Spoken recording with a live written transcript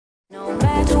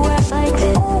matter what I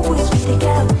did, always stick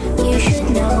out. You should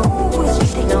know, always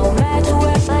stick. No matter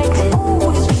what I did,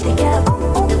 always stick out.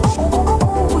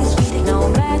 Always stick. No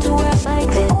matter what I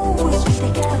did, always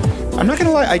stick out. I'm not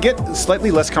gonna lie, I get slightly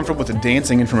less comfortable with the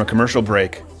dancing in from a commercial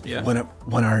break when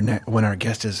our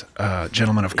guest is a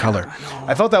gentleman of color.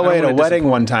 I felt that way at a wedding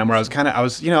one time where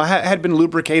I had been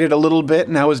lubricated a little bit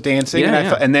and I was dancing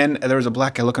and then there was a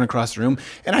black guy looking across the room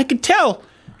and I could tell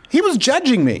he was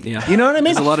judging me. Yeah. You know what I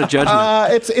mean? There's a lot of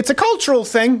judgment. It's a cultural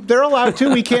thing. They're allowed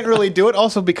to. We can't really do it.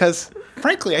 Also because,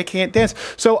 frankly, I can't dance.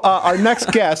 So our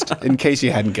next guest, in case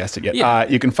you hadn't guessed it yet,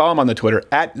 you can follow him on the Twitter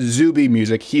at Zuby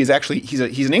Music. He is actually he's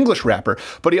an English rapper,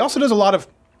 but he also does a lot of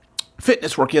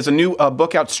fitness work. He has a new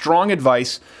book out, Strong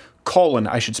Advice.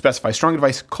 I should specify Strong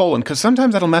Advice : because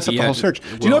sometimes that'll mess up the whole search.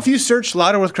 Do you know if you search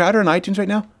Louder with Crowder on iTunes right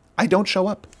now, I don't show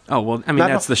up. Oh, well, I mean,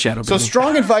 that's the shadow. So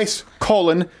Strong Advice :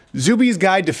 Zuby's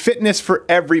Guide to Fitness for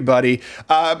Everybody.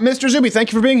 Mr. Zuby,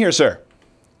 thank you for being here, sir.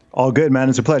 All good, man.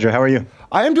 It's a pleasure. How are you?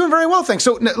 I am doing very well, thanks.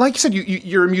 So, like you said,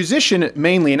 you're a musician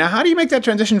mainly. Now, how do you make that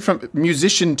transition from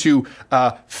musician to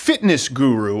fitness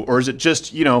guru? Or is it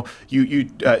just, you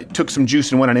took some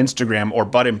juice and went on Instagram, or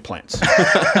butt implants?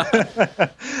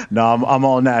 No, I'm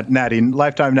all natty,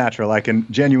 lifetime natural. I can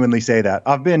genuinely say that.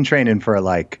 I've been training for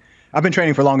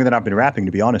longer than I've been rapping,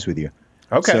 to be honest with you.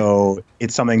 Okay. So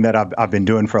it's something that I've been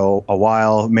doing for a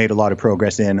while, made a lot of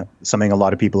progress in, something a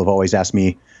lot of people have always asked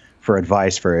me for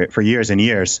advice for years and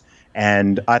years.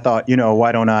 And I thought,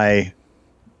 why don't I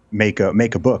make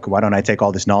a book? Why don't I take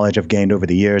all this knowledge I've gained over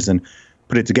the years and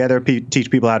put it together,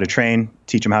 teach people how to train,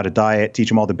 teach them how to diet, teach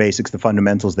them all the basics, the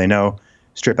fundamentals they know,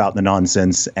 strip out the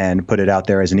nonsense and put it out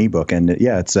there as an ebook. And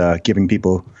yeah, it's giving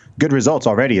people good results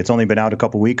already. It's only been out a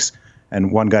couple weeks.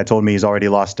 And one guy told me he's already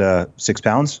lost 6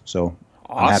 pounds. So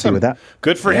awesome. I'm happy with that.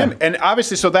 Good for him. And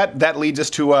obviously, so that leads us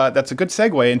to, that's a good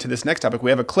segue into this next topic. We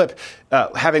have a clip.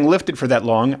 Having lifted for that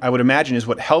long, I would imagine is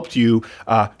what helped you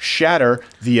shatter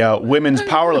the women's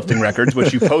powerlifting records,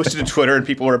 which you posted to Twitter and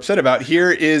people were upset about.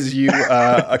 Here is you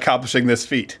accomplishing this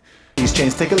feat. These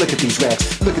chains, take a look at these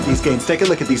racks. Look at these gains, take a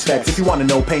look at these facts. If you want to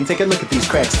know pain, take a look at these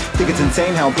cracks. Think it's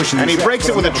insane how I'm pushing and these he breaks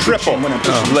it with a triple,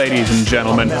 ladies and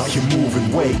gentlemen. Oh,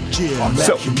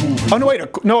 no,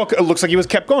 wait. No, it looks like he was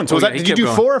kept going. So did you do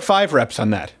 4 or 5 reps on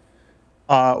that?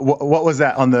 What was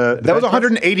that on the that was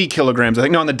 180 kilograms, I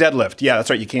think. No, on the deadlift. Yeah, that's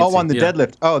right. You can't see. On the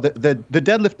deadlift. Oh, the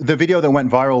deadlift, the video that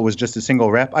went viral was just a single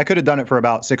rep. I could have done it for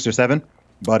about 6 or 7,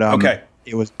 but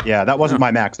it was, that wasn't my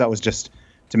max. That was just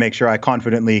to make sure I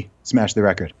confidently smashed the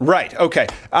record. Right, okay.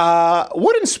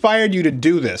 What inspired you to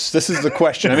do this? This is the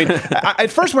question. I mean,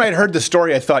 at first when I had heard the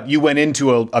story, I thought you went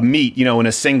into a meet, in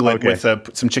a singlet with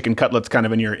some chicken cutlets kind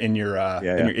of in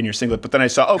your singlet. But then I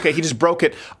saw, he just broke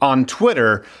it on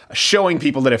Twitter, showing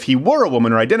people that if he were a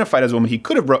woman or identified as a woman, he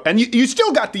could have broke. And you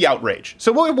still got the outrage.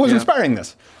 So what was inspiring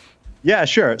this? Yeah,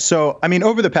 sure. So, I mean,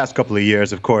 over the past couple of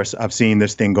years, of course, I've seen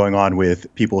this thing going on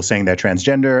with people saying they're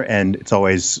transgender, and it's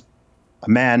always a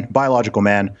man, biological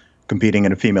man, competing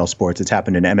in a female sports. It's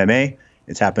happened in MMA.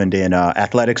 It's happened in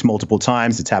athletics multiple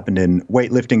times. It's happened in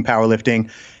weightlifting,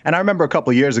 powerlifting. And I remember a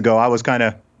couple of years ago, I was kind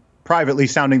of privately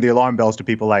sounding the alarm bells to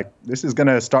people like, this is going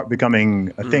to start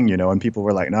becoming a thing, and people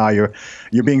were like, nah, you're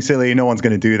being silly. No one's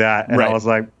going to do that. And I was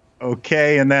like,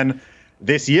 okay. And then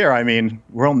this year, I mean,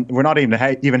 we're not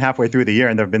even halfway through the year,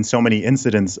 and there have been so many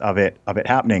incidents of it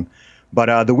happening.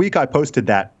 But the week I posted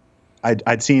that,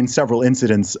 I'd seen several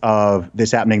incidents of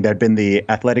this happening. There'd been the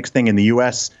athletics thing in the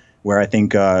U.S. where I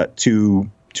think two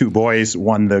boys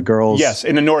won the girls' Yes,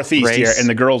 in the Northeast race. here, and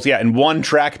the girls, in one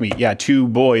track meet, 2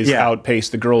 boys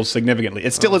outpaced the girls significantly.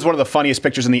 It still is one of the funniest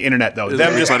pictures on the internet, though.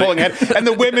 Them just pulling ahead, and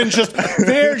the women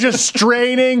they're just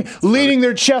straining, leaning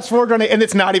their chest forward, and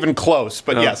it's not even close.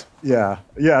 But yes.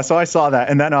 Yeah. So I saw that,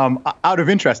 and then out of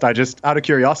interest, out of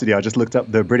curiosity, I just looked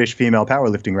up the British female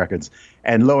powerlifting records,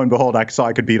 and lo and behold, I saw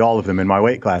I could beat all of them in my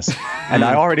weight class, and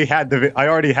I already had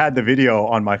the video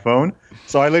on my phone.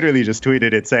 So I literally just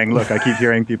tweeted it saying, look, I keep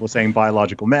hearing people saying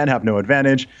biological men have no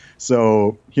advantage.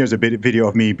 So here's a video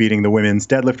of me beating the women's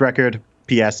deadlift record.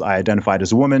 P.S. I identified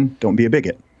as a woman. Don't be a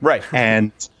bigot. Right.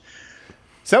 And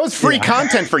so that was free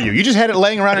content for you. You just had it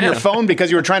laying around on your phone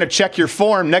because you were trying to check your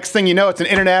form. Next thing you know, it's an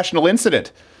international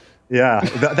incident. Yeah,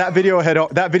 that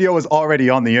video was already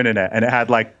on the internet, and it had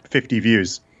like 50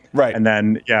 views. Right. And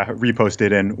then,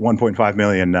 reposted in 1.5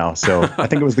 million now. So I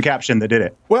think it was the caption that did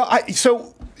it. Well,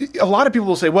 so a lot of people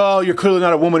will say, well, you're clearly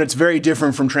not a woman. It's very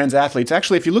different from trans athletes.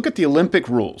 Actually, if you look at the Olympic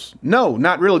rules, no,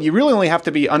 not really. You really only have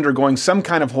to be undergoing some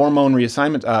kind of hormone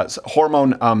replacement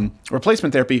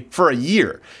therapy for a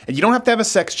year. And you don't have to have a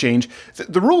sex change.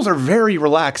 The rules are very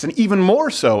relaxed, and even more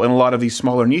so in a lot of these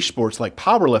smaller niche sports like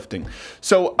powerlifting.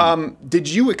 So did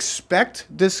you expect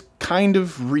this kind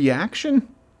of reaction?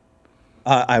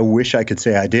 I wish I could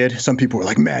say I did. Some people were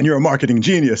like, "Man, you're a marketing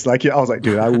genius!" I was like,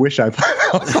 "Dude, I wish I."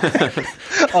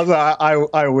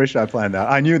 I wish I planned that.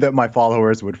 I knew that my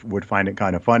followers would find it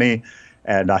kind of funny,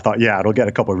 and I thought, yeah, it'll get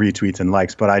a couple of retweets and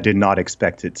likes. But I did not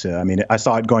expect it to. I mean, I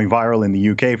saw it going viral in the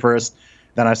UK first,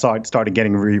 then I saw it started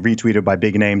getting retweeted by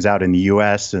big names out in the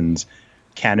US and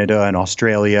Canada and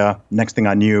Australia. Next thing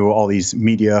I knew, all these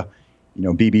media,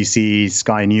 BBC,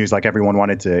 Sky News, like everyone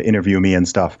wanted to interview me and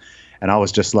stuff, and I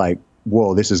was just like,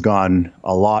 whoa, this has gone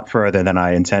a lot further than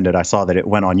I intended. I saw that it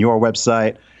went on your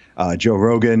website, Joe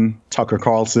Rogan, Tucker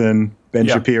Carlson, Ben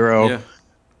Shapiro.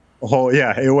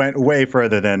 Yeah. It went way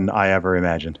further than I ever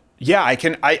imagined. Yeah, I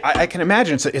can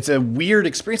imagine. It's a weird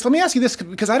experience. Let me ask you this,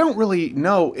 because I don't really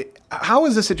know. How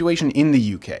is the situation in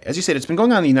the UK? As you said, it's been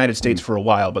going on in the United States for a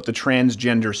while, but the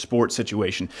transgender sports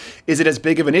situation, is it as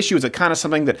big of an issue? Is it kind of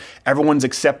something that everyone's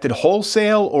accepted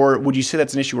wholesale? Or would you say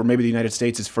that's an issue where maybe the United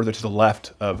States is further to the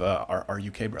left of our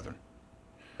UK brethren?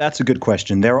 That's a good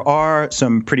question. There are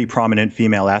some pretty prominent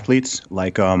female athletes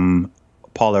like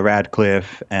Paula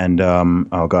Radcliffe and,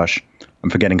 I'm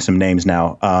forgetting some names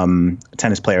now.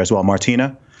 Tennis player as well,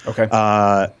 Martina. Okay.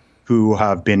 Who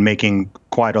have been making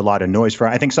quite a lot of noise for.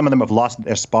 I think some of them have lost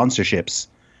their sponsorships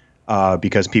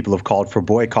because people have called for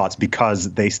boycotts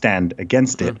because they stand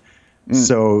against it.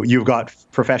 So you've got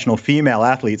professional female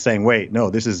athletes saying, "Wait,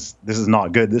 no, this is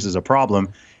not good. This is a problem."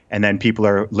 And then people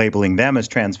are labeling them as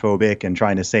transphobic and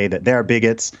trying to say that they're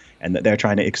bigots and that they're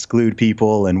trying to exclude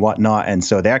people and whatnot. And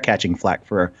so they're catching flack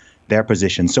for their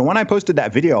position. So when I posted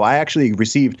that video, I actually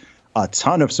received a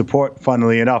ton of support,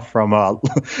 funnily enough, from a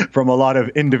lot of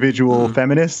individual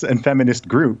feminists and feminist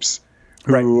groups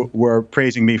who were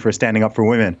praising me for standing up for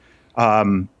women.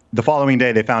 The following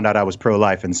day, they found out I was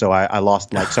pro-life, and so I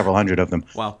lost like several hundred of them.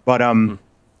 Wow. But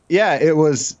yeah, it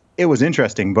was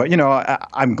interesting. But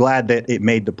I'm glad that it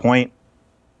made the point,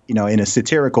 in a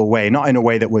satirical way, not in a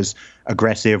way that was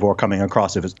aggressive or coming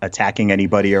across as attacking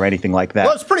anybody or anything like that.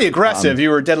 Well, it's pretty aggressive.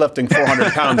 You were deadlifting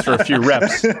 400 pounds for a few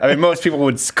reps. I mean, most people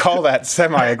would call that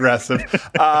semi-aggressive.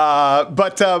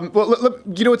 But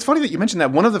it's funny that you mentioned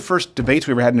that. One of the first debates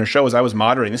we ever had in our show was I was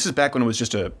moderating. This is back when it was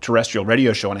just a terrestrial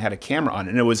radio show and I had a camera on,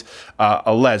 and it was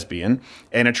a lesbian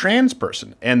and a trans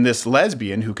person. And this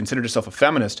lesbian, who considered herself a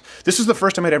feminist, this was the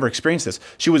first time I'd ever experienced this.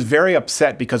 She was very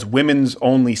upset because women's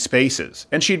only spaces,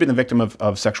 and she'd been the victim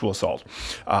of sexual assault,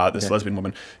 this lesbian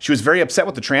woman. She was very upset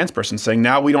with the trans person, saying,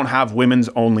 now we don't have women's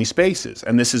only spaces.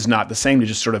 And this is not the same to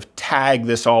just sort of tag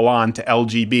this all on to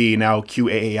LGB, now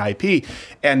QAAIP,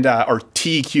 and or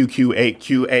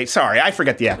TQQAQA. Sorry, I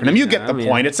forget the acronym. You get the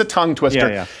point. It's a tongue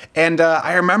twister. Yeah. And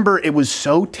I remember it was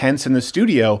so tense in the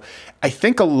studio. I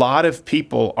think a lot of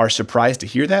people are surprised to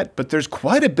hear that, but there's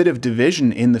quite a bit of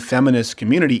division in the feminist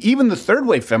community, even the third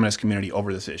wave feminist community,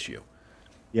 over this issue.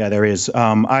 Yeah, there is.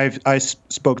 I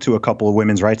spoke to a couple of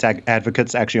women's rights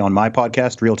advocates actually on my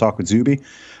podcast, Real Talk with Zuby.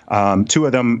 Two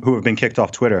of them who have been kicked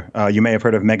off Twitter. You may have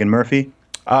heard of Megan Murphy.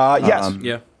 Yes.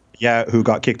 Yeah, who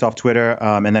got kicked off Twitter.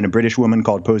 And then a British woman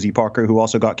called Posey Parker, who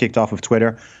also got kicked off of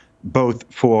Twitter, both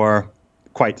for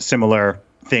quite similar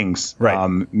things, right.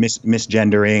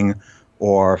 Misgendering,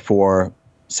 or for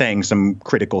saying some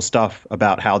critical stuff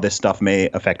about how this stuff may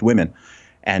affect women.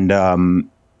 And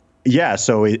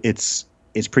so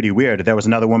it's pretty weird. There was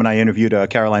another woman I interviewed,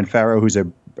 Caroline Farrow, who's a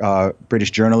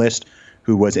British journalist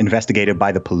who was investigated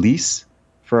by the police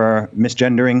for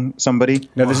misgendering somebody.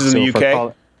 Now, this is in the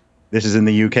UK? This is in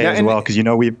the UK as well, because,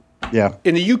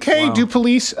 In the UK, do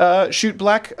police shoot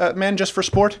black men just for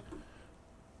sport?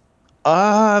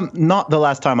 Not the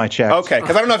last time I checked. Okay,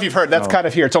 because I don't know if you've heard. That's kind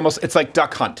of here. It's like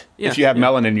duck hunt if you have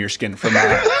melanin in your skin from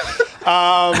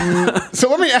that. So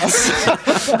let me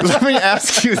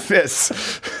ask you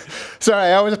this. Sorry,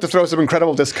 I always have to throw some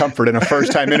incredible discomfort in a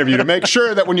first-time interview to make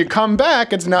sure that when you come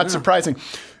back, it's not surprising.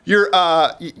 You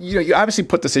obviously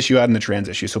put this issue out in the trans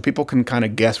issue, so people can kind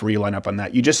of guess where you line up on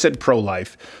that. You just said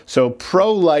pro-life. So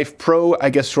pro-life, I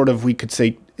guess sort of we could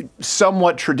say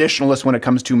somewhat traditionalist when it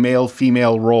comes to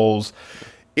male-female roles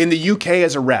in the UK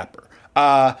as a rapper.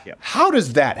 How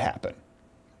does that happen?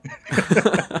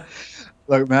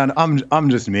 Look, man, I'm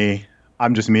just me.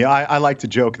 I like to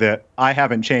joke that I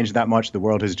haven't changed that much. The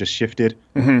world has just shifted.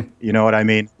 Mm-hmm. You know what I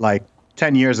mean? Like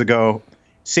 10 years ago,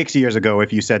 6 years ago,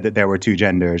 if you said that there were two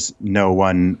genders, no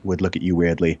one would look at you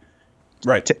weirdly.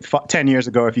 Right. 10 years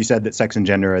ago, if you said that sex and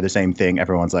gender are the same thing,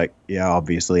 everyone's like, yeah,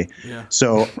 obviously. Yeah.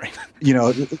 So, you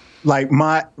know, like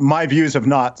my views have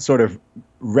not sort of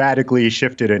radically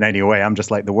shifted in any way. I'm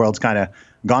just like, the world's kind of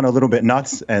gone a little bit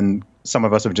nuts, and some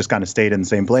of us have just kind of stayed in the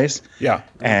same place. Yeah.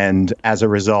 And as a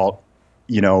result,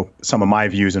 you know, some of my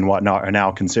views and whatnot are now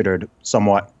considered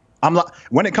somewhat.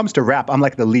 When it comes to rap, I'm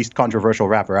like the least controversial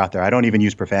rapper out there. I don't even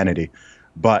use profanity,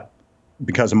 but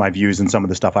because of my views and some of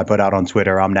the stuff I put out on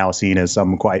Twitter, I'm now seen as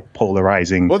some quite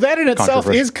polarizing. Well, that in itself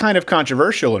is kind of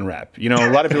controversial in rap. You know, a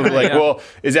lot of people are like, well,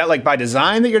 is that like by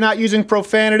design that you're not using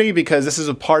profanity because this is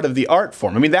a part of the art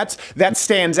form? I mean, that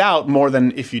stands out more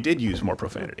than if you did use more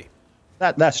profanity.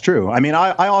 That's true. I mean,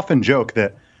 I often joke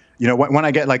that, you know, when I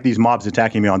get like these mobs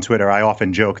attacking me on Twitter, I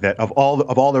often joke that of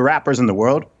all the rappers in the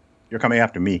world, you're coming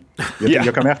after me.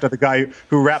 You're coming after the guy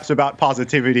who raps about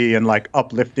positivity and like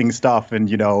uplifting stuff and,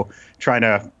 you know, trying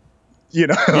to, you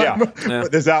know,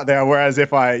 put this out there. Whereas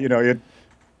if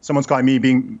someone's calling me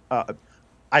being,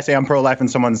 I say I'm pro-life and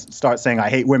someone starts saying I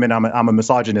hate women, I'm a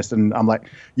misogynist. And I'm like,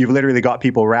 you've literally got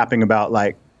people rapping about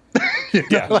like,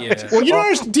 Well, you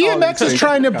know, DMX is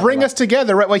trying to bring us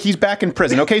together, right? Like he's back in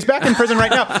prison. Okay, he's back in prison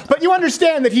right now. But you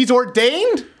understand that he's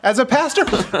ordained as a pastor.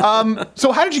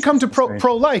 So how did you come to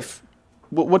pro-life?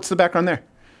 What's the background there?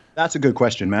 That's a good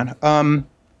question, man.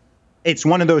 It's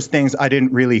one of those things I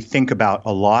didn't really think about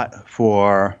a lot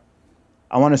for,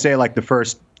 I want to say like the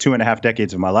first 2.5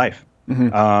 decades of my life.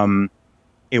 Mm-hmm.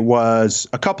 It was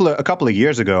a couple of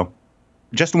years ago,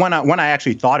 just when I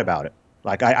actually thought about it.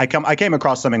 Like I came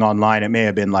across something online. It may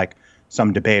have been like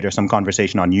some debate or some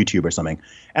conversation on YouTube or something.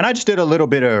 And I just did a little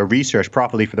bit of research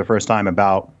properly for the first time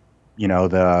about, you know,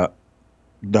 the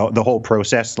whole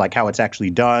process, like how it's actually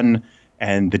done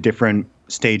and the different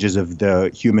stages of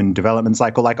the human development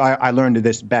cycle. Like I learned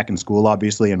this back in school,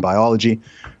 obviously, in biology,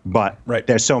 but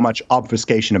there's so much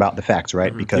obfuscation about the facts,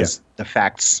 right? Because the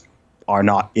facts are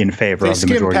not in favor of the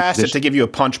majority. They skim past it to give you a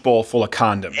punch bowl full of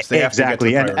condoms. They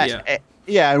exactly. Have to get to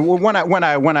Yeah, when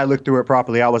I looked through it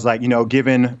properly, I was like, you know,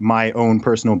 given my own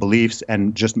personal beliefs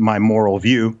and just my moral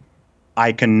view,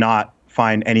 I cannot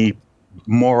find any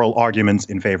moral arguments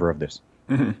in favor of this.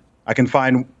 Mm-hmm. I can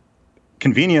find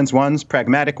convenience ones,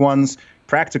 pragmatic ones,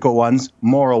 practical ones,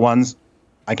 moral ones.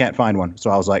 I can't find one. So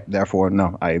I was like, therefore,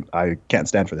 no, I can't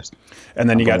stand for this. And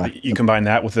then you combine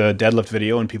that with a deadlift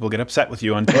video and people get upset with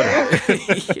you on Twitter.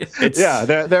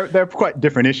 They're quite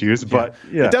different issues, but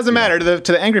it doesn't matter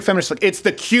to the angry feminists. Like, it's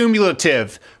the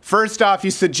cumulative. First off,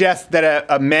 you suggest that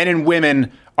a men and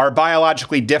women are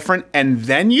biologically different, and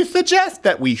then you suggest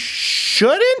that we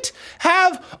shouldn't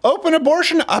have open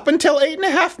abortion up until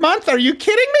 8.5 months? Are you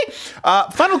kidding me?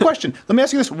 Final question. Let me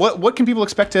ask you this. What can people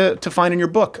expect to find in your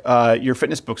book, your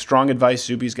fitness book, Strong Advice,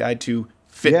 Zuby's Guide to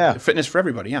Fitness for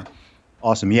Everybody? Yeah.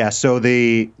 Awesome. Yeah. So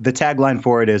the tagline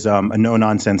for it is a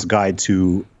no-nonsense guide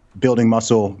to building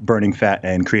muscle, burning fat,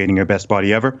 and creating your best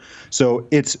body ever. So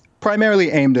it's primarily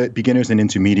aimed at beginners and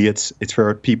intermediates. It's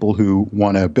for people who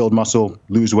want to build muscle,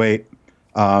 lose weight,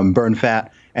 burn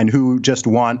fat, and who don't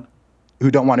want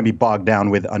to be bogged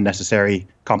down with unnecessary,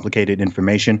 complicated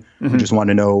information, who just want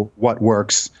to know what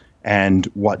works and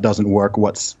what doesn't work,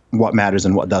 what matters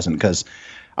and what doesn't. Because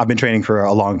I've been training for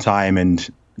a long time, and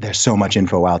there's so much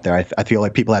info out there. I feel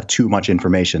like people have too much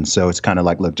information. So it's kind of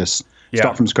like, look, just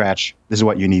start from scratch. This is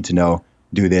what you need to know.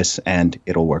 Do this, and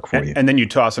it'll work for you. And then you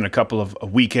toss in a couple of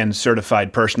weekend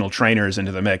certified personal trainers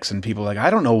into the mix, and people are like, I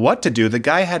don't know what to do. The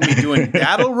guy had me doing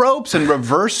battle ropes and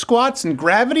reverse squats and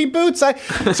gravity boots.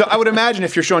 So I would imagine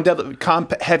if you're showing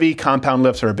heavy compound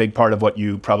lifts are a big part of what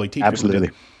you probably teach. Absolutely.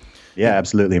 Yeah,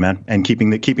 absolutely, man. And keeping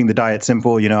the diet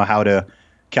simple, you know, how to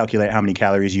calculate how many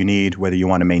calories you need, whether you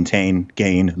want to maintain,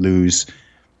 gain, lose,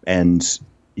 and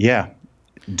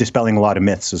dispelling a lot of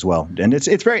myths as well. And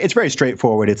it's very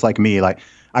straightforward. It's like me, like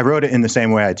I wrote it in the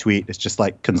same way I tweet. It's just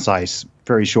like concise,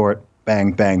 very short,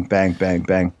 bang, bang, bang, bang,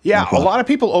 bang. Yeah, a lot of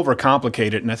people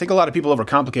overcomplicate it, and I think a lot of people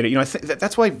overcomplicate it. You know, I think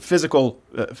that's why physical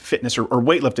fitness or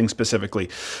weightlifting specifically,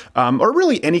 or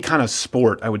really any kind of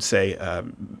sport, I would say,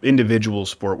 individual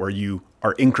sport where you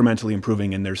are incrementally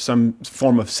improving and there's some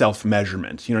form of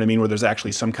self-measurement, you know what I mean, where there's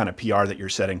actually some kind of PR that you're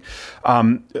setting.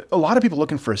 A lot of people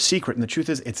looking for a secret, and the truth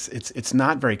is it's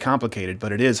not very complicated,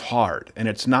 but it is hard, and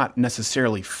it's not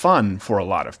necessarily fun for a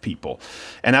lot of people.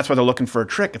 And that's why they're looking for a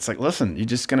trick. It's like, listen, you're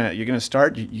gonna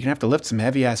start, you're gonna have to lift some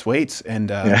heavy ass weights, and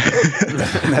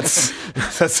that's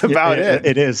about it.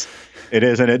 It is, and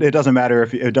it doesn't matter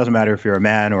if you're a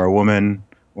man or a woman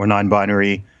or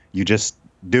non-binary. You just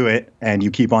do it, and you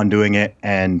keep on doing it,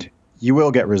 and you will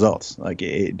get results. Like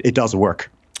it does work.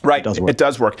 Right, it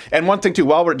does work. And one thing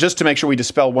too, just to make sure we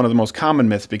dispel one of the most common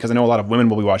myths, because I know a lot of women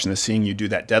will be watching this, seeing you do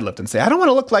that deadlift and say, I don't want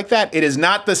to look like that. It is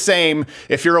not the same.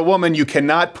 If you're a woman, you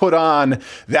cannot put on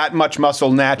that much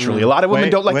muscle naturally. A lot of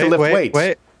women don't like to lift weights.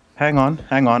 Wait, hang on.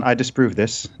 I disprove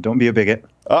this. Don't be a bigot.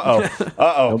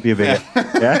 Don't be a bigot.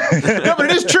 Yeah. No, but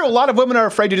it is true. A lot of women are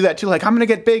afraid to do that too. Like, I'm going to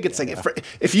get big. It's like,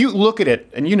 if you look at it,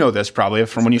 and you know this probably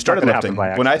from when you started lifting.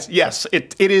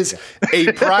 It is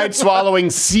a pride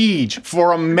swallowing siege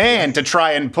for a man to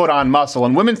try and put on muscle.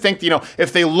 And women think,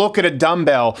 if they look at a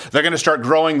dumbbell, they're going to start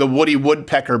growing the Woody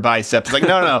Woodpecker biceps. Like,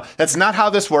 no, that's not how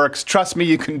this works. Trust me,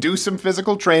 you can do some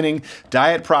physical training,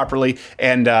 diet properly,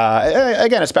 and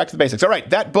again, it's back to the basics. All right,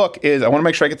 that book is, I want to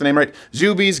make sure I get the name right,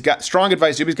 Zuby's Strong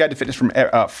Advice, Zuby's Guide to Fitness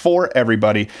for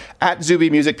everybody. At Zuby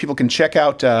Music, people can check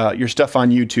out your stuff on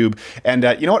YouTube. And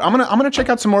you know what? I'm gonna check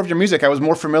out some more of your music. I was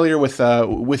more familiar with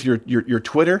your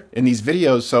Twitter in these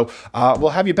videos, so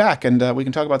we'll have you back and we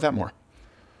can talk about that more.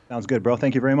 Sounds good, bro.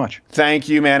 Thank you very much. Thank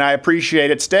you, man. I appreciate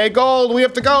it. Stay gold. We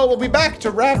have to go. We'll be back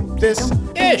to wrap this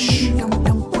ish.